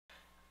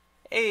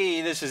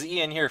Hey, this is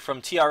Ian here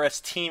from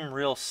TRS Team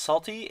Real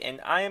Salty, and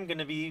I am going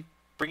to be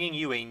bringing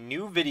you a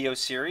new video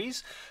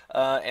series,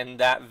 and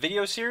that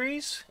video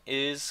series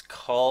is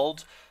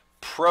called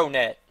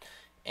ProNet.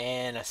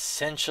 And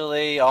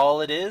essentially,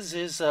 all it is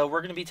we're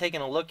going to be taking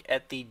a look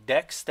at the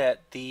decks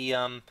that the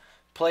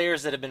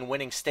players that have been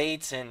winning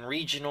states and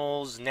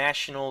regionals,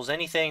 nationals,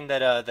 anything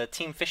that the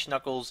Team Fish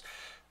Knuckles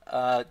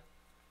uh,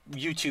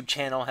 YouTube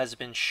channel has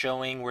been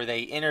showing, where they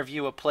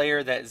interview a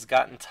player that has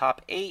gotten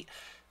top 8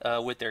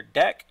 with their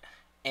deck.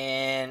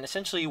 And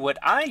essentially what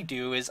I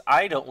do is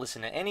I don't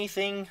listen to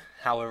anything.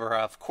 However,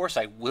 of course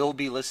I will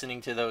be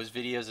listening to those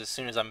videos as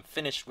soon as I'm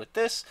finished with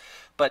this.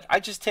 But I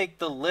just take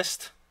the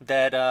list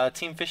that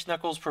Team Fish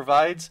Knuckles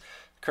provides,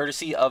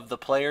 courtesy of the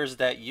players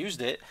that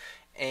used it,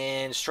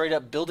 and straight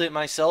up build it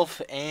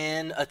myself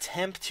and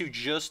attempt to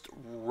just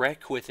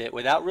wreck with it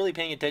without really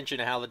paying attention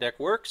to how the deck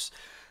works.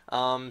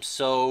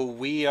 So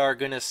we are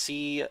going to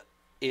see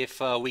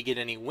if we get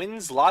any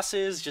wins,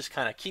 losses, just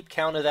kind of keep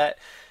count of that.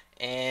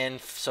 And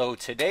so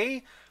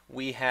today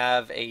we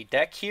have a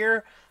deck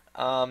here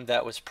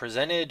that was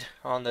presented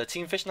on the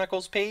Team Fish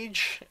Knuckles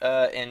page,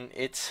 and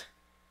it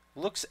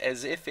looks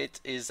as if it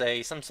is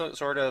some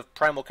sort of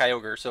Primal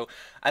Kyogre. So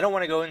I don't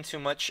want to go into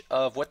much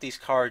of what these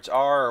cards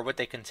are or what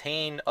they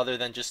contain, other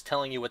than just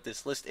telling you what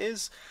this list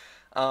is.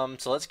 So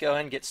let's go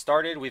ahead and get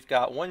started. We've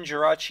got 1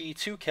 Jirachi,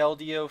 2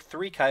 Keldeo,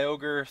 3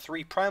 Kyogre,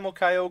 3 Primal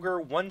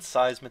Kyogre, 1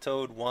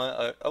 Seismitoad,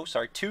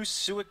 2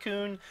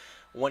 Suicune,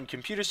 1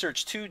 Computer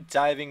Search, 2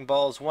 Diving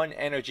Balls, 1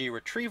 Energy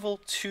Retrieval,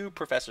 2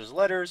 Professor's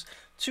Letters,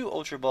 2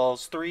 Ultra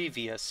Balls, 3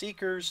 Via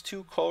Seekers,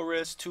 2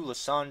 Colress, 2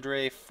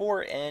 Lysandre,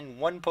 4 N,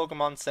 1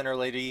 Pokemon Center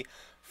Lady,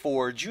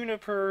 4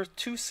 Juniper,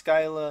 2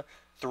 Skyla,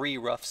 3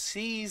 Rough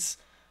Seas,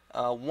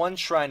 1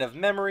 Shrine of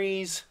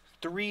Memories,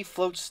 3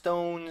 Float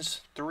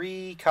Stones,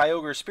 3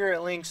 Kyogre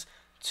Spirit Links,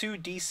 2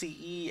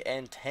 DCE,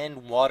 and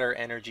 10 Water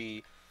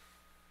Energy.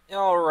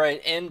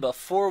 Alright, and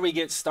before we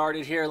get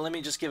started here, let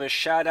me just give a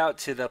shout out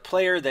to the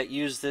player that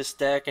used this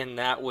deck, and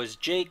that was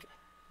Jake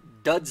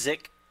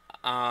Dudzik.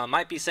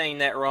 Might be saying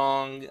that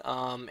wrong,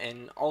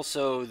 and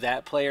also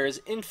that player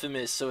is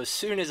infamous, so as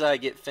soon as I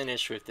get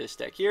finished with this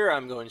deck here,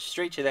 I'm going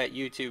straight to that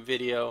YouTube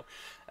video.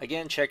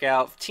 Again, check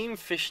out Team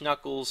Fish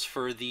Knuckles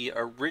for the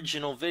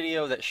original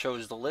video that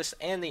shows the list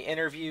and the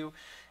interview,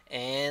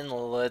 and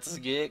let's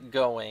get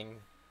going.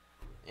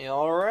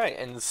 Alright,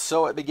 and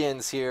so it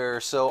begins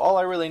here. So all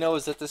I really know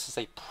is that this is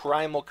a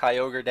Primal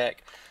Kyogre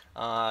deck.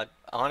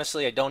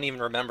 Honestly, I don't even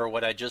remember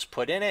what I just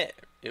put in it.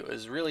 It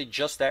was really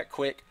just that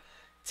quick.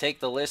 Take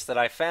the list that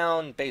I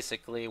found.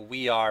 Basically,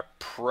 we are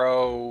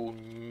pro-netting.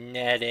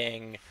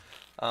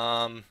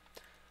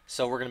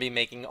 So we're going to be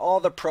making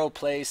all the pro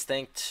plays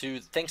thanks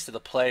to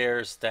the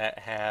players that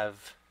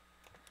have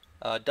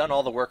done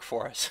all the work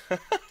for us.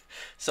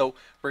 So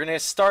we're going to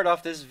start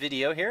off this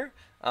video here.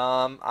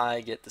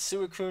 I get the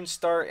Suicune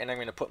start, and I'm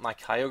going to put my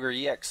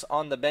Kyogre EX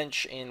on the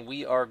bench, and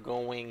we are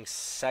going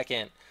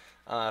second.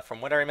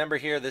 From what I remember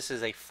here, this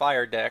is a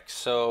fire deck,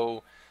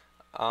 so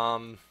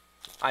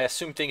I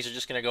assume things are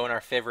just going to go in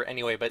our favor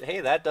anyway, but hey,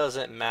 that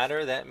doesn't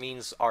matter. That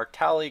means our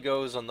tally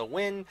goes on the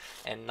win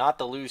and not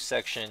the lose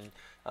section.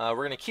 We're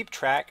going to keep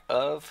track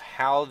of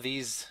how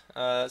these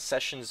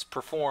sessions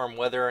perform,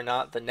 whether or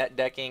not the net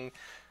decking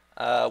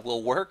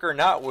will work or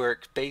not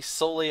work, based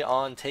solely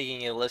on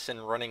taking a list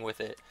and running with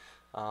it.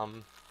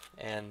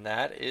 And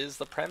that is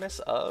the premise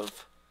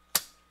of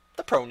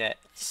the ProNet.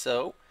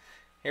 So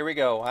here we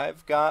go.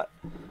 I've got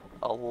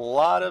a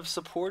lot of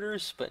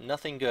supporters, but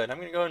nothing good. I'm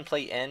going to go and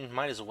play N.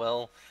 Might as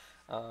well.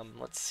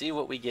 Let's see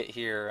what we get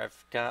here.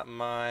 I've got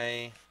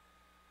my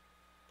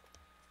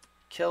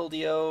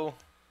Keldeo.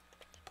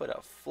 Put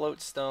a Float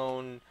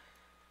Stone.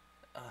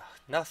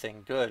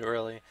 Nothing good,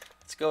 really.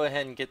 Let's go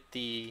ahead and get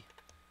the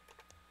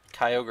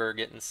Kyogre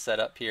getting set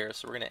up here.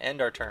 So we're going to end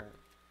our turn.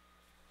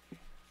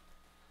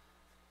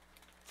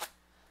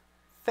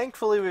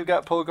 Thankfully, we've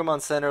got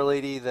Pokemon Center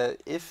Lady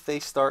that if they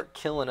start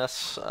killing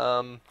us,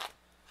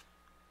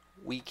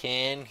 we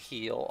can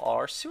heal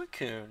our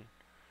Suicune.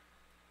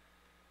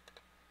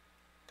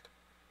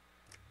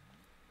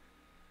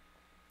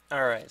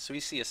 Alright, so we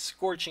see a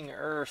Scorching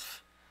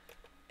Earth,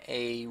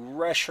 a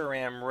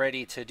Reshiram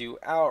ready to do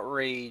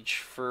Outrage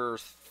for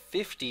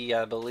 50,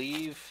 I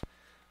believe.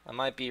 I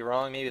might be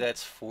wrong, maybe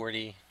that's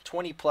 40.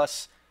 20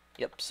 plus,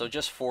 yep, so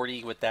just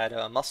 40 with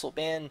that Muscle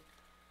Band.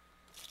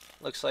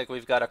 Looks like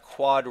we've got a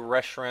quad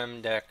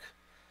Reshiram deck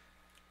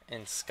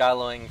and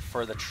Skyloing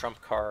for the trump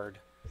card.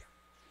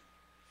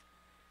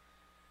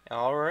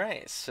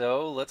 Alright,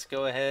 so let's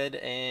go ahead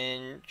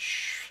and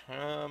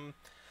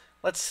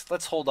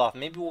let's hold off.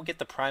 Maybe we'll get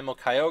the Primal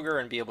Kyogre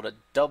and be able to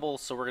double,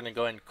 so we're going to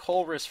go ahead and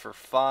Colress for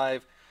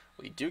 5.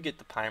 We do get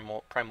the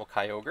Primal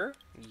Kyogre.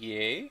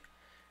 Yay.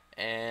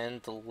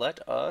 And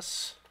let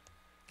us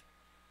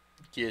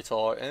get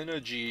our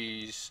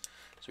energies.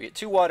 So we get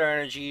 2 water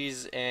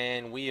energies,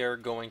 and we are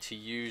going to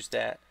use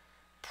that,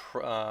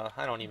 I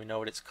don't even know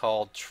what it's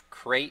called,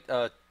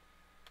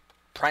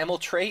 primal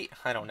trait?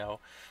 I don't know.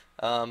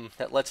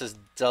 That lets us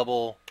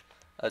double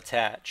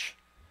attach.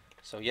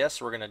 So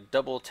yes, we're going to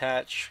double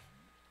attach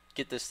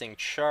get this thing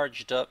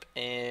charged up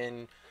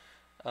in...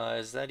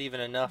 is that even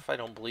enough? I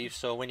don't believe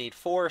so. We need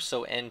 4,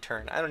 so end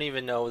turn. I don't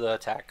even know the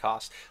attack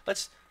cost.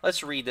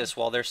 Let's read this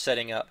while they're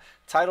setting up.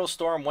 Tidal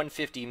Storm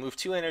 150. Move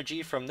 2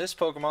 energy from this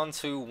Pokemon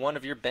to one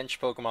of your bench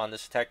Pokemon.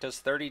 This attack does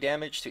 30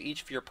 damage to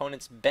each of your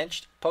opponent's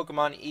benched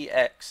Pokemon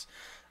EX.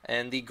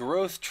 And the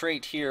growth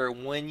trait here,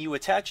 when you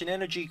attach an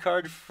energy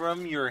card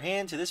from your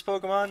hand to this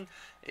Pokemon,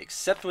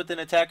 except with an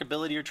attack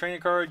ability or trainer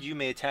card, you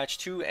may attach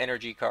 2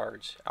 energy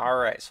cards.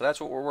 Alright, so that's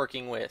what we're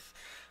working with.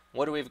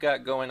 What do we've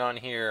got going on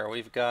here?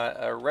 We've got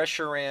a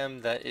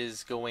Reshiram that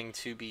is going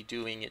to be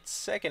doing its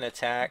second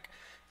attack,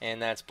 and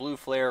that's Blue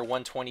Flare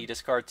 120.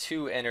 Discard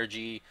 2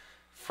 energy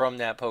from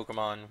that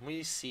Pokemon.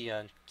 We see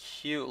a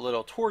cute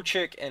little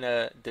Torchic and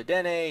a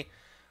Dedenne.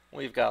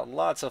 We've got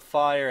lots of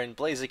fire and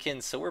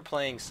Blaziken, so we're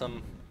playing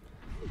some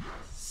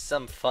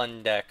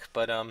fun deck.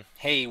 But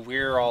hey,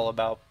 we're all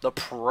about the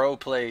pro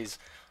plays.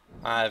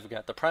 I've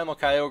got the Primal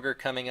Kyogre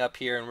coming up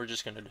here, and we're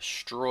just going to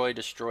destroy.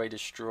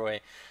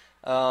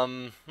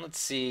 Let's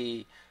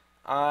see.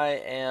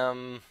 I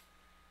am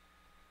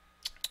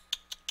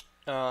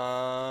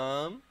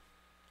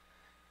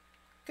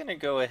gonna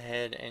go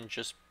ahead and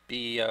just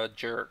be a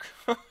jerk.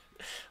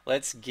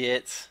 Let's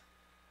get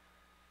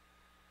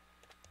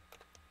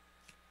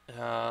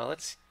I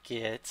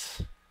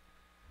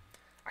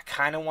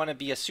kind of want to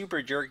be a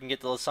super jerk and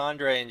get the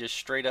Lysandre and just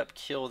straight up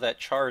kill that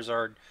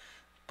Charizard,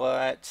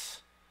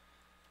 but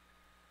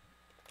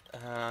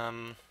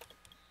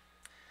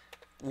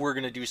we're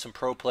going to do some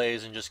pro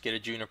plays and just get a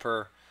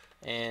Juniper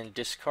and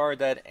discard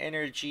that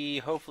energy.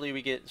 Hopefully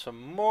we get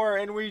some more,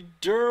 and we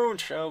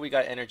don't. Oh, we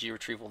got energy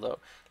retrieval though.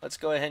 Let's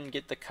go ahead and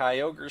get the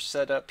Kyogre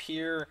set up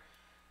here.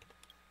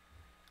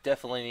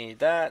 Definitely need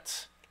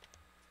that.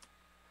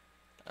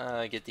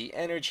 Get the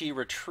energy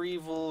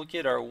retrieval,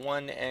 get our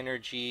 1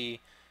 energy,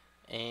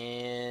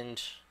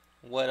 and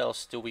what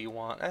else do we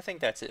want? I think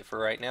that's it for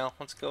right now.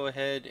 Let's go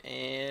ahead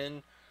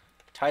and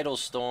Tidal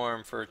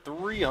Storm for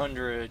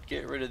 300.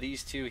 Get rid of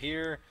these 2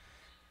 here.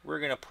 We're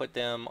going to put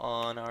them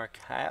on our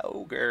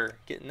Kyogre.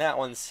 Getting that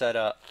one set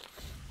up.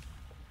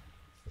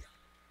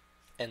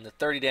 And the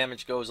 30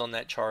 damage goes on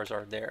that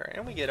Charizard there.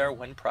 And we get our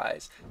 1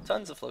 prize.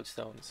 Tons of float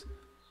stones.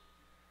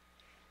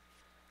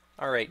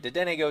 Alright,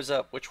 Dedenne goes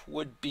up, which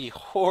would be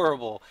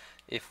horrible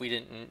if we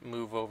didn't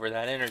move over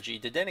that energy.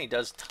 Dedenne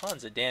does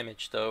tons of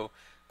damage though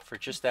for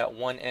just that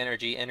 1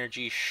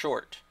 energy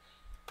short.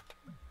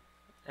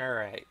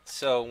 Alright,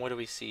 so what do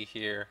we see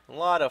here? A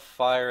lot of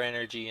fire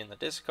energy in the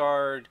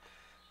discard,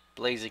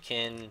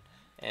 Blaziken,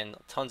 and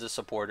tons of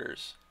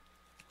supporters.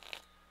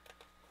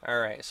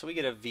 Alright, so we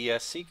get a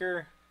VS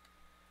Seeker,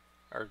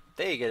 or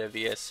they get a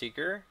VS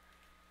Seeker.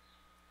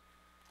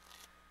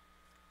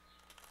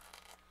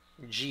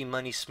 G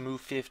Money Smooth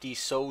 50,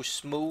 so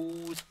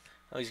smooth.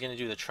 Oh, he's going to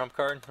do the trump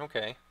card?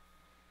 Okay.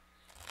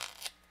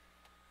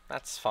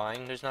 That's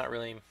fine. There's not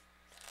really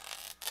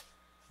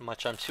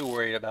much I'm too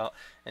worried about.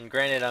 And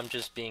granted, I'm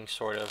just being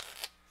sort of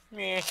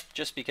meh,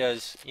 just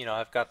because, you know,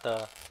 I've got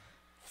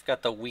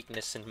the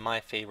weakness in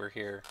my favor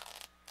here.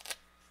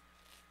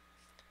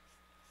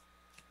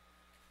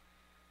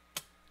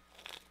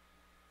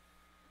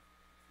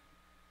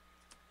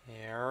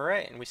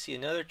 Alright, and we see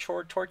another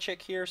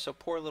Torchic here, so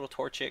poor little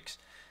Torchics.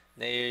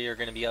 They are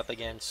going to be up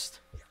against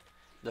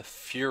the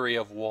Fury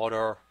of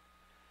Water.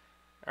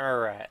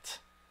 Alright,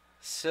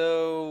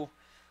 so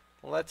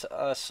let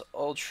us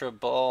Ultra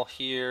Ball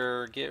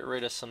here, get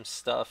rid of some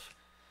stuff.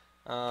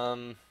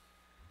 I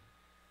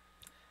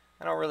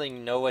don't really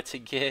know what to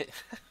get.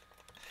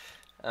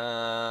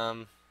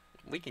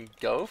 We can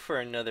go for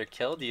another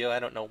Keldeo. I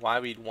don't know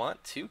why we'd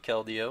want 2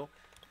 Keldeo.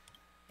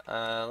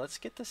 Let's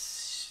get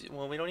this.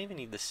 Well, we don't even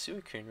need the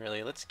Suicune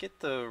really. Let's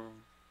get the.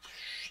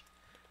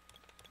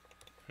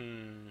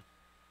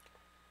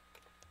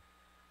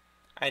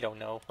 I don't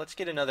know. Let's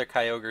get another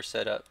Kyogre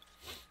set up.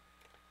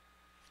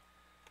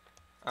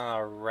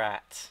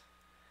 Alright.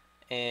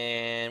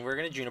 And we're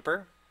gonna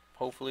Juniper.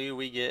 Hopefully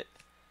we get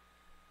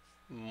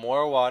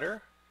more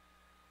water.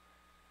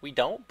 We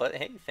don't, but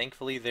hey,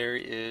 thankfully there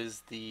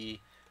is the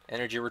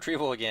energy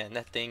retrieval again.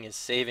 That thing is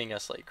saving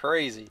us like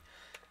crazy.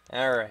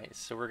 Alright,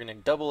 so we're gonna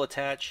double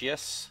attach,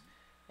 yes.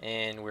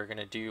 And we're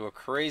gonna do a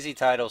crazy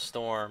Tidal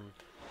Storm.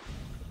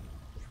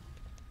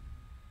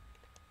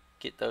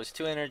 Get those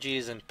 2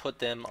 energies and put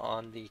them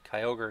on the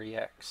Kyogre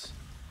EX.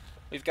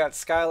 We've got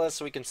Skyla,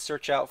 so we can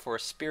search out for a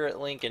Spirit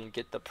Link and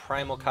get the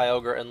Primal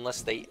Kyogre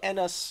unless they end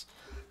us.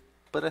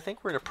 But I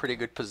think we're in a pretty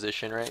good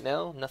position right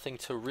now. Nothing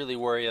to really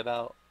worry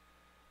about.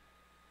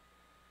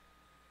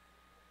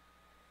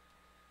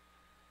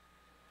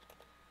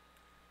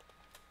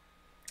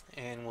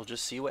 And we'll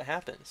just see what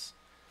happens.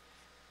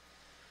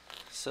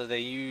 So they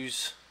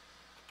use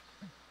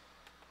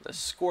the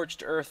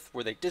Scorched Earth,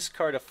 where they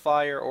discard a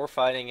fire or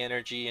fighting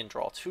energy and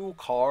draw 2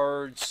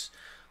 cards.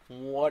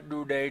 What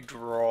do they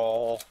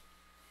draw?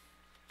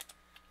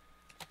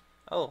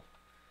 Oh,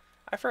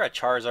 I forgot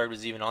Charizard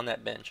was even on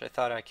that bench. I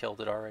thought I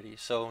killed it already.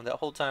 So that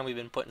whole time we've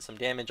been putting some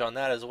damage on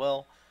that as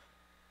well.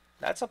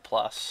 That's a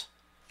plus.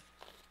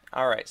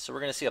 Alright, so we're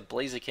going to see a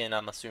Blaziken,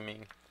 I'm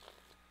assuming.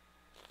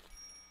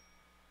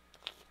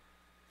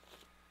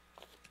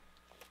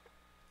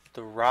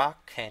 the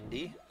rock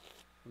candy.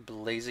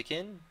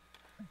 Blaziken.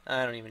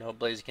 I don't even know what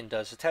Blaziken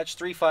does. Attach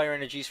 3 fire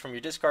energies from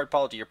your discard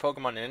pile to your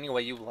Pokemon in any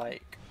way you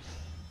like.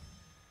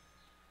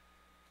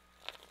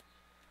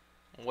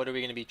 What are we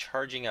going to be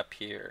charging up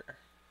here?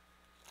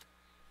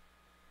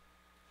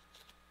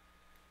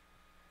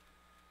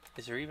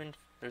 Is there even...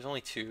 There's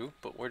only 2,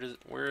 but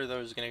where are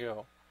those going to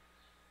go?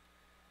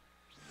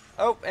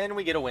 Oh, and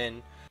we get a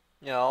win.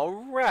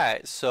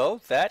 Alright, so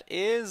that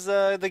is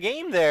the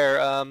game there.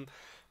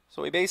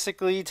 So we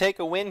basically take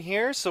a win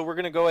here, so we're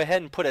going to go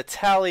ahead and put a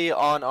tally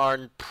on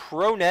our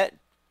ProNet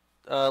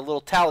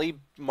little tally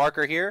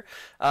marker here.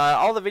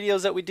 All the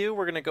videos that we do,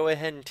 we're going to go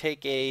ahead and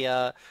take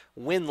a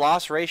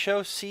win-loss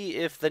ratio, see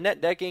if the net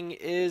decking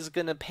is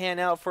going to pan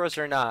out for us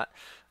or not.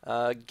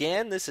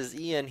 Again, this is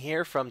Ian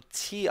here from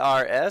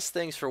TRS.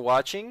 Thanks for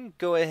watching.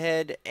 Go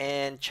ahead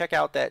and check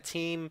out that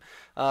Team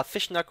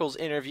Fish Knuckles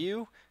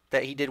interview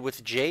that he did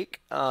with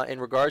Jake in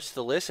regards to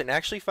the list, and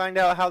actually find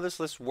out how this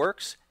list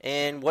works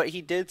and what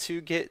he did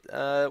to get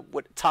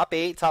what top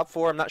 8, top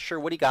 4. I'm not sure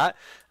what he got,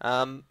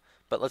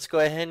 but let's go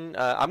ahead and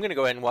I'm going to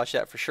go ahead and watch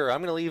that for sure. I'm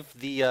going to leave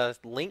the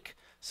link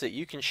so that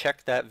you can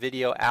check that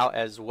video out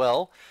as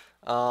well.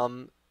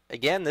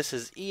 Again, this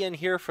is Ian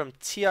here from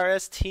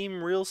TRS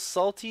Team Real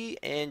Salty,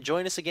 and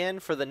join us again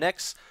for the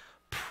next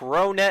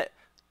ProNet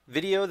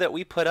video that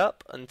we put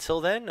up.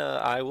 Until then,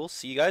 I will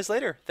see you guys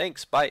later.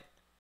 Thanks. Bye.